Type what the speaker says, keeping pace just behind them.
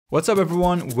What's up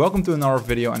everyone, welcome to another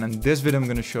video, and in this video I'm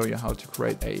going to show you how to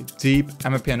create a deep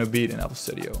Amapiano beat in FL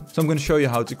Studio. So I'm going to show you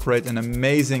how to create an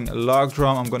amazing log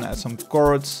drum. I'm going to add some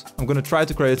chords. I'm going to try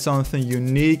to create something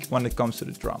unique when it comes to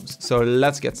the drums. So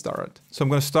let's get started. So I'm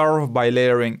going to start off by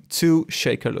layering 2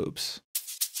 shaker loops.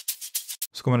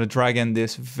 So I'm going to drag in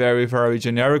this very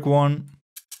generic one.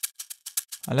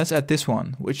 And let's add this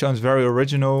one, which sounds very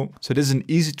original. So this is an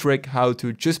easy trick how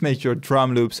to just make your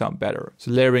drum loop sound better.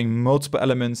 So layering multiple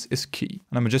elements is key.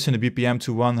 And I'm adjusting the BPM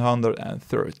to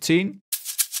 113.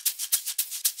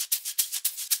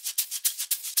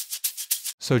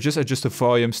 So just adjust the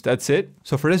volumes, that's it.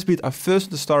 So for this beat, I first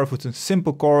want to start off with some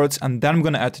simple chords, and then I'm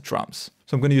going to add the drums.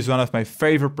 So I'm going to use one of my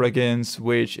favorite plugins,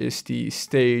 which is the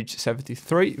Stage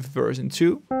 73 version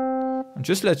 2. And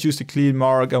just let's use the clean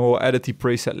mark and we'll edit the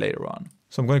preset later on.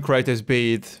 So I'm going to create this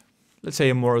beat, let's say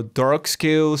a more dark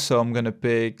scale. So I'm going to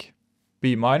pick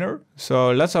B minor.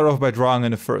 So let's start off by drawing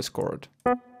in the first chord.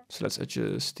 So let's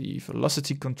adjust the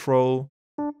velocity control.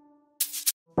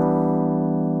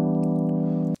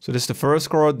 So this is the first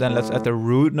chord, then let's add the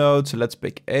root note. So let's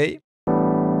pick A.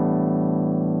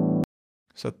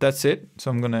 So that's it. So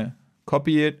I'm going to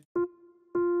copy it.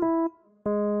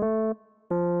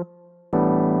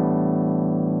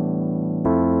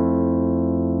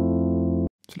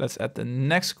 So let's add the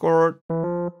next chord.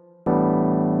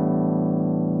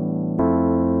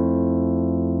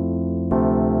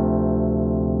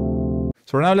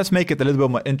 So now let's make it a little bit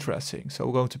more interesting. So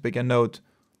we're going to pick a note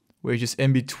which is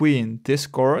in between this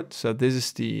chord. So this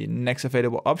is the next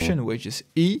available option, which is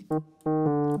E.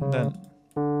 Then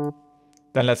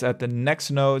let's add the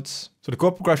next notes. So the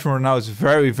chord progression right now is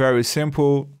very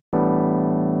simple.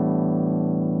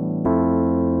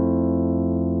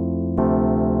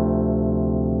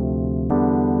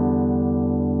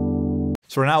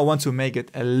 So now I want to make it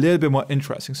a little bit more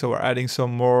interesting. So we're adding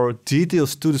some more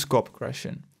details to the chord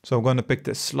progression. So I'm going to pick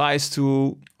the slice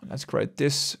tool. Let's create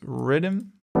this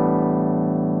rhythm.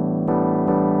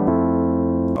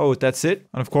 Oh, that's it.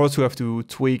 And of course we have to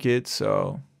tweak it.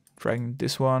 So dragging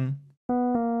this one.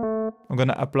 I'm going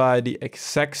to apply the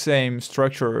exact same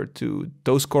structure to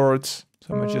those chords.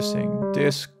 So I'm adjusting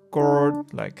this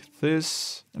chord like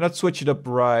this. And let's switch it up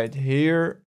right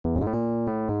here.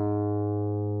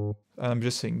 And I'm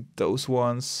just saying those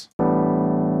ones.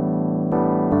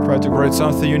 Try to create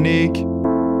something unique.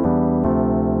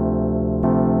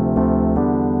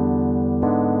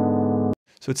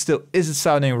 So it still isn't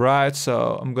sounding right,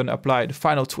 so I'm going to apply the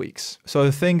final tweaks. So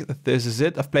I think that this is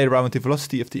it. I've played around with the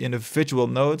velocity of the individual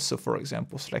notes. So for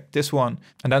example, select this one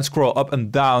and then scroll up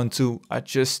and down to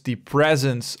adjust the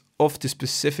presence of the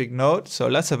specific note. So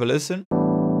let's have a listen.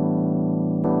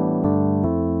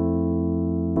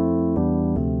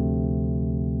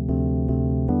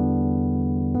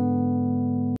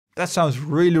 That sounds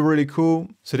really cool.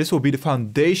 So this will be the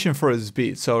foundation for this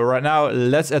beat. So right now,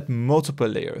 let's add multiple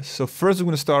layers. So first I'm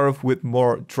going to start off with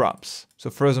more drums. So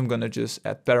first I'm going to just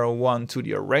add pattern 1 to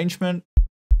the arrangement.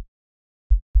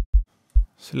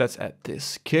 So let's add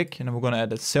this kick, and then we're going to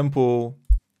add a simple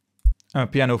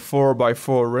piano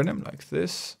 4x4 rhythm like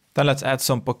this. Then let's add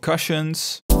some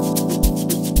percussions.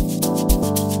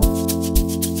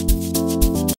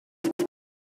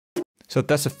 So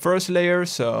that's the first layer.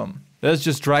 So let's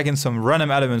just drag in some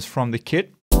random elements from the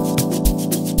kit.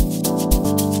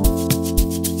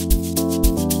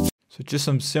 So just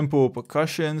some simple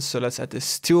percussions. So let's add this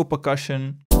steel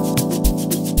percussion.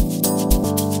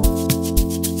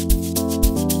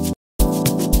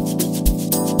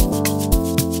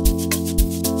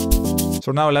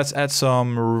 So now let's add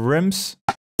some rims.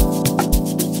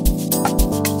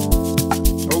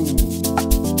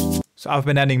 So I've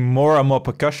been adding more and more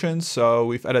percussion. So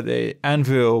we've added a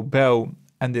anvil, bell,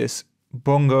 and this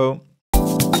bongo.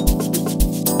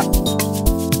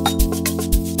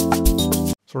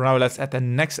 So now let's add the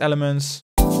next elements.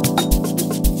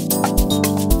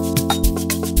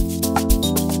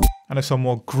 And there's some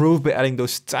more groove by adding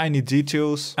those tiny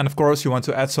details. And of course you want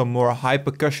to add some more high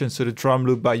percussion to the drum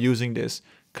loop by using this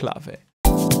clave.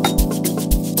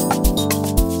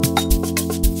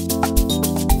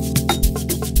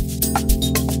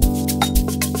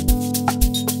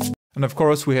 And of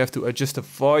course we have to adjust the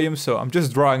volume, so I'm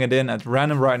just drawing it in at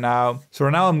random right now. So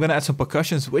right now I'm gonna add some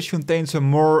percussions which contain some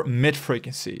more mid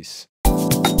frequencies.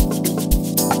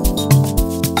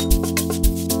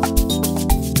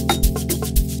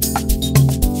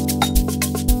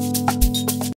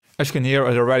 As you can hear,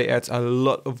 it already adds a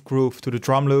lot of groove to the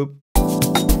drum loop.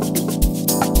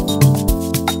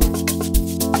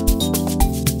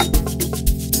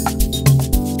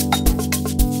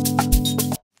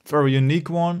 Very unique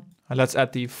one. And let's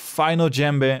add the final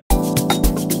djembe.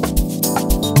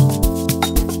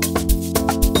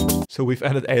 So we've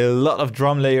added a lot of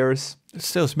drum layers. It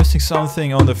still is missing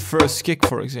something on the first kick,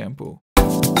 for example.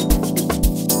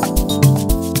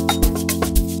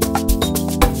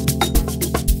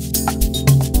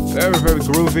 Very, very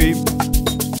groovy.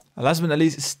 And last but not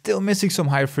least, it's still missing some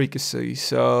high frequency.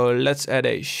 So let's add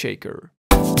a shaker.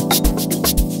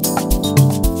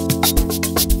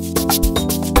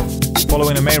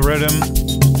 Following the main rhythm.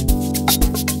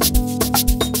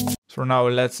 So now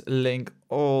let's link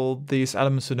all these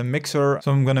elements to the mixer.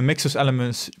 So I'm gonna mix those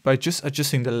elements by just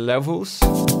adjusting the levels.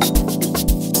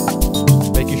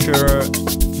 Making sure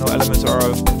no elements are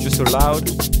just so loud.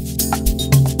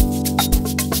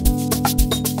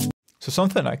 So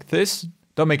something like this.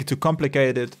 Don't make it too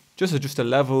complicated. Just adjust the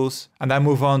levels and then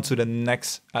move on to the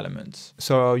next element.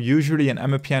 So usually in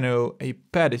Amapiano a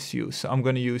pad is used. So I'm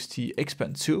going to use the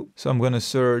X-Pad 2. So I'm going to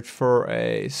search for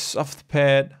a soft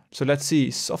pad. So let's see,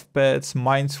 soft pads,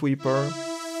 Minesweeper.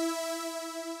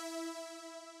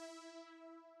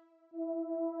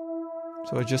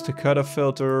 So adjust the cutoff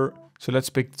filter. So let's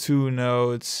pick 2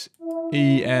 notes,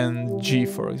 E and G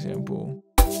for example.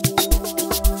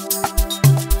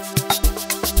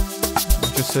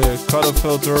 Just a cutoff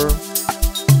filter.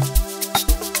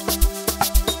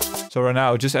 So right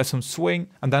now just add some swing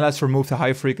and then let's remove the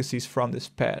high frequencies from this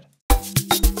pad.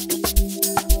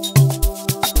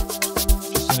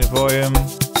 Just in the volume.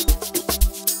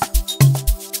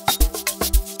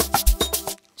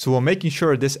 So we're making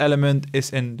sure this element is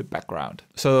in the background.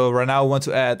 So right now I want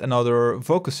to add another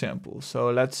vocal sample. So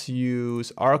let's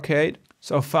use Arcade.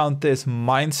 So I found this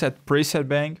Mindset preset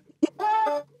bank.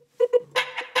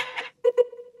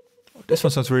 This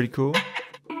one sounds really cool.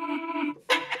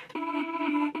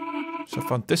 So I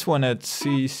found this one at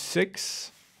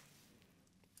C6.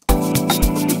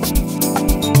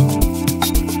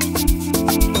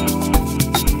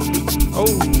 Oh!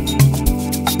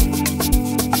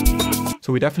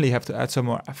 So we definitely have to add some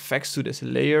more effects to this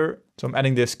layer. So I'm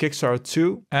adding this Kickstart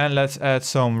 2 and let's add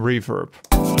some reverb.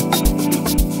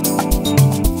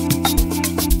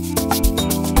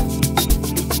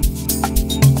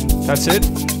 That's it.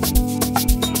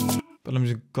 But I'm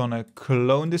just gonna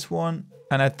clone this one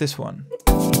and add this one.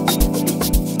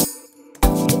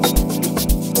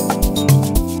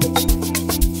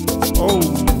 Oh!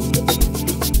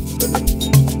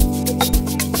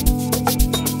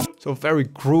 So very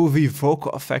groovy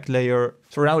vocal effect layer.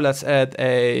 So now let's add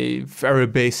a very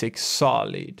basic saw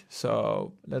lead.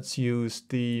 So let's use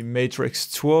the Matrix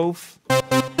 12. So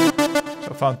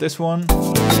I found this one.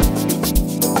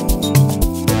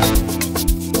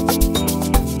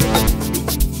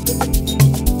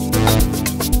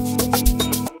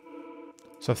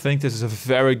 So I think this is a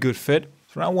very good fit.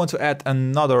 So now I want to add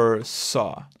another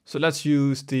saw. So let's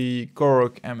use the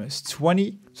Korg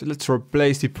MS-20. So let's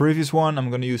replace the previous one. I'm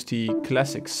going to use the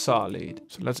classic saw lead.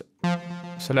 So let's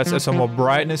add some more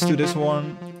brightness to this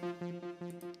one.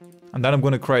 And then I'm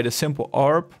going to create a simple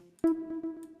ARP.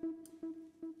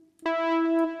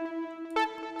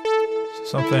 So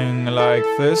something like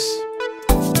this.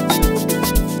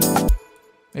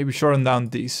 Maybe shorten down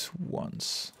these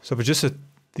ones. So for just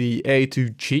the A to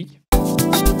G.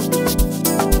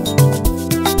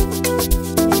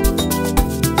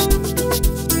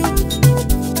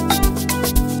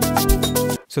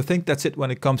 So I think that's it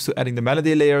when it comes to adding the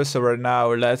melody layer. So right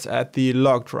now let's add the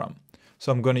log drum.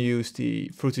 So I'm going to use the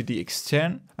Fruity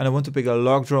DX10 and I want to pick a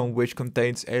log drum which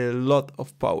contains a lot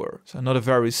of power. So not a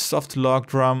very soft log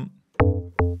drum.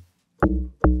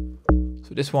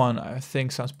 So this one I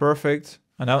think sounds perfect.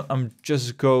 And now I'm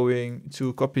just going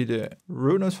to copy the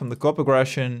root notes from the copy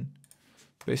progression,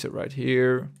 paste it right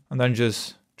here, and then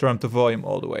just turn up the volume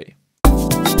all the way.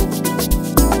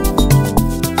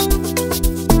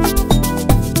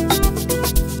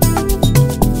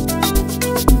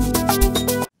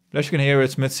 As you can hear,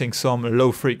 it's missing some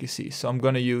low frequencies. So I'm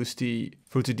going to use the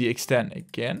Fruity DX10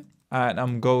 again. And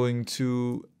I'm going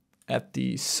to add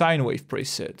the sine wave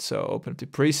preset. So open up the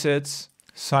presets,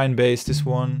 sine bass, this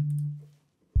one.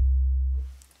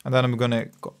 And then I'm going to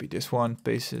copy this one,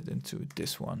 paste it into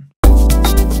this one. Oh.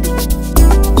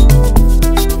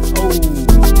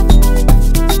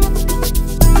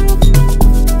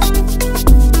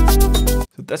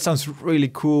 So that sounds really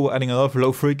cool, adding a lot of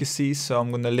low frequencies. So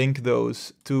I'm going to link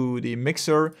those to the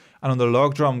mixer. And on the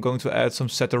log drum, I'm going to add some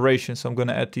saturation. So I'm going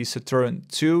to add the Saturn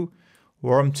 2,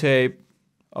 warm tape,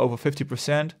 over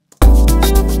 50%.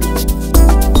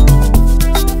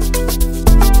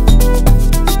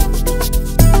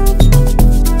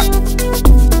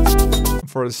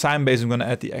 For the sine bass, I'm going to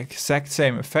add the exact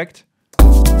same effect.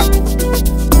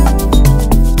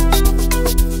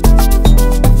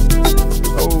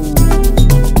 Oh,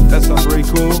 that sounds really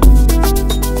cool.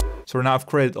 right now I've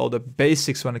created all the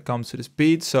basics when it comes to this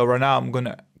beat. So right now I'm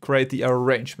gonna create the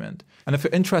arrangement. And if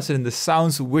you're interested in the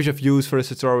sounds which I've used for this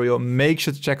tutorial, make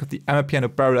sure to check out the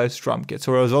Amapiano Paradise drum kit.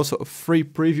 So there's also a free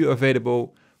preview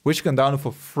available, which you can download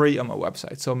for free on my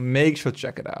website. So make sure to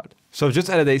check it out. So I've just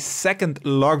added a second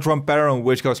log drum pattern,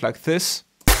 which goes like this.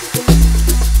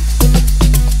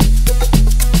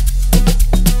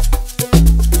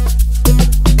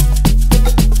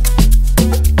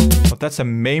 That's the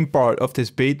main part of this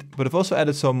beat, but I've also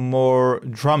added some more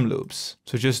drum loops.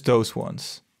 So just those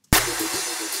ones.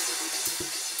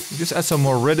 Just add some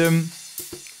more rhythm.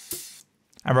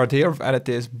 And right here I've added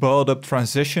this balled up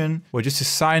transition, which is a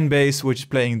sine bass, which is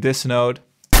playing this note.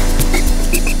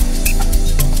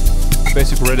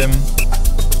 Basic rhythm.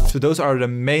 So those are the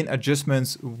main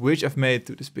adjustments which I've made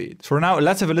to this beat. So now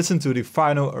let's have a listen to the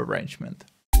final arrangement.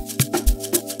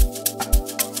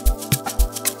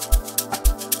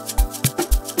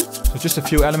 So just a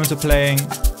few elements of playing.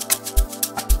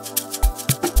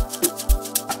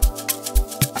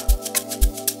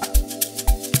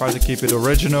 Try to keep it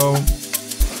original.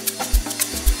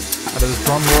 Add a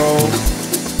drum roll.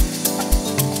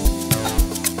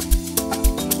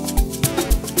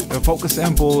 The focus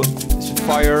sample should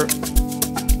fire.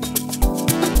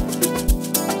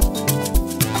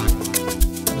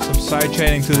 Add some side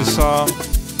chaining to the saw.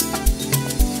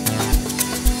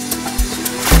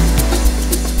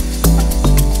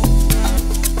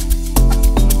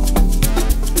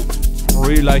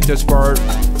 Really like this part.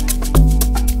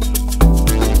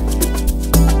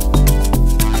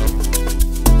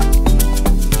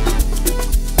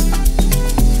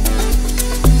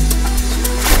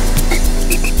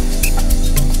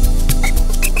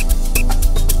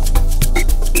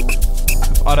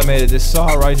 I've automated this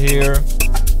saw right here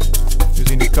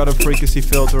using the cutoff frequency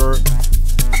filter.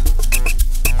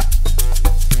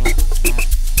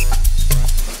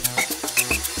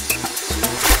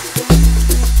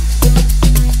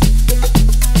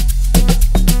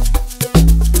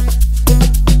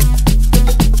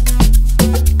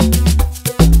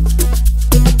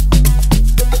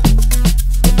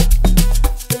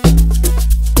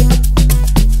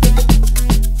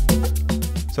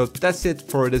 So that's it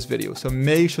for this video. So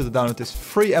make sure to download this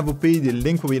free MVP. The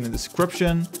link will be in the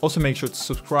description. Also make sure to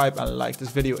subscribe and like this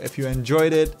video if you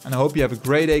enjoyed it. And I hope you have a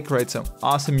great day, create some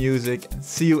awesome music, and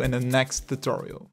see you in the next tutorial.